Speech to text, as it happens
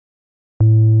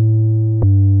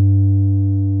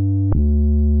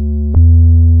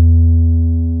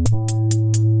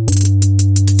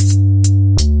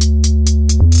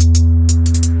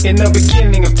In the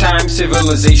beginning of time,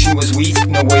 civilization was weak,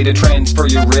 no way to transfer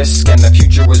your risk, and the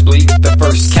future was bleak. The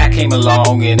first cat came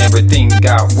along and everything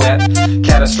got wet.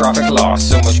 Catastrophic loss,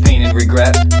 so much pain and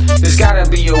regret. There's gotta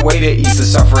be a way to ease the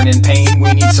suffering and pain.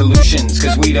 We need solutions,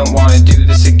 cause we don't wanna do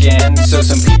this again. So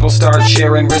some people start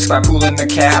sharing risk by pooling their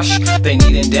cash. They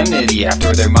need indemnity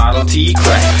after their Model T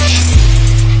crash.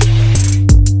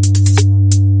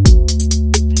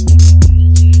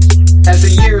 As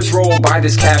the years roll by,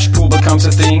 this cash pool becomes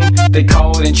a thing. They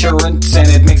call it insurance and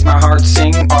it makes my heart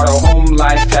sing. Auto, home,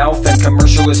 life, health, and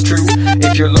commercial is true.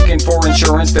 If you're looking for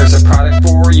insurance, there's a product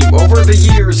for you. Over the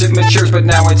years it matures, but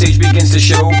now its age begins to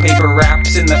show. Paper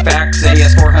wraps in the fax,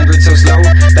 AS400 so slow.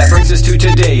 That brings us to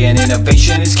today, and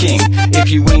innovation is king. If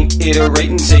you ain't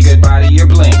iterating, say goodbye to your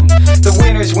bling. The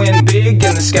winners win big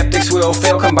and the skeptics will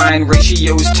fail. Combined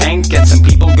ratios tank and some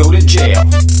people go to jail.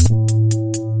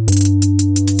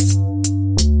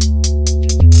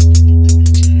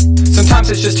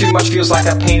 Sometimes it's just too much, feels like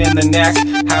a pain in the neck.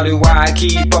 How do I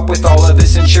keep up with all of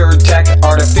this insured tech?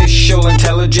 Artificial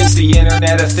intelligence, the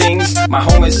internet of things. My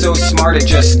home is so smart, it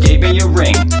just gave me a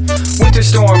ring. Winter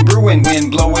storm brewing,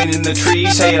 wind blowing in the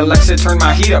trees. Hey Alexa, turn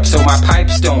my heat up so my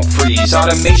pipes don't freeze.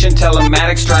 Automation,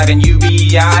 telematics, driving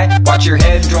UBI. Watch your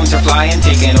head, drones are flying,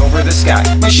 taking over the sky.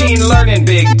 Machine learning,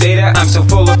 big data, I'm so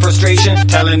full of frustration.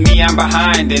 Telling me I'm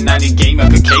behind and I need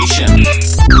gamification.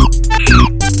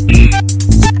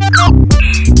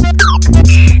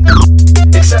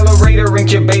 Accelerator,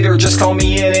 incubator, just call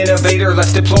me an innovator.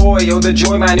 Let's deploy, oh the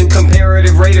joy, my new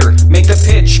comparative rater. Make the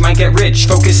pitch, might get rich,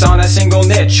 focus on a single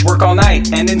niche. Work all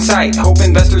night, end in sight, hope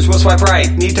investors will swipe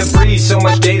right. Need to breathe, so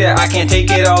much data, I can't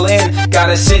take it all in.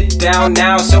 Gotta sit down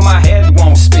now so my head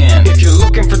won't spin. If you're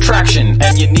looking for traction,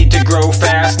 and you need to grow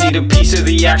fast, need a piece of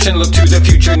the action, look to the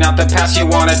future, not the past. You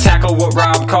wanna tackle what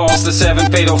Rob calls the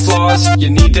 7 fatal flaws. You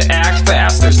need to act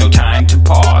fast, there's no time to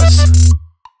pause.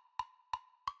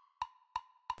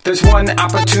 There's one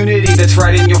opportunity that's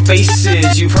right in your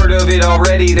faces. You've heard of it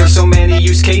already, there's so many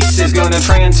use cases. Gonna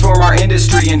transform our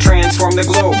industry and transform the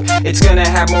globe. It's gonna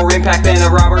have more impact than a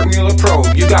Robert Mueller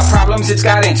probe. You got problems, it's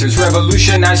got answers,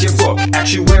 revolutionize your book.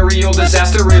 Actuarial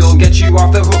disaster, it'll get you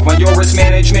off the hook. When your risk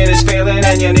management is failing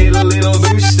and you need a little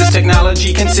boost, this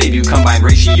technology can save you, combined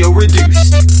ratio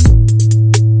reduced.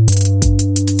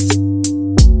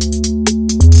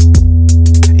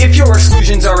 If your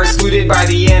exclusions are excluded by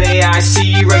the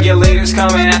NAIC, regulators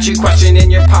coming at you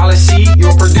questioning your policy.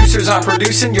 Your producers aren't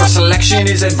producing, your selection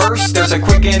is adverse. There's a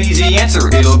quick and easy answer,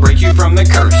 it'll break you from the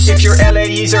curse. If your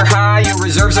LAEs are high, your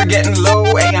reserves are getting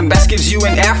low, AM Best gives you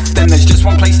an F, then there's just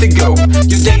one place to go.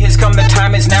 Your day has come, the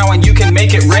time is now, and you can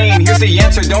make it rain. Here's the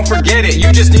answer, don't forget it,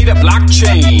 you just need a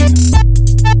blockchain.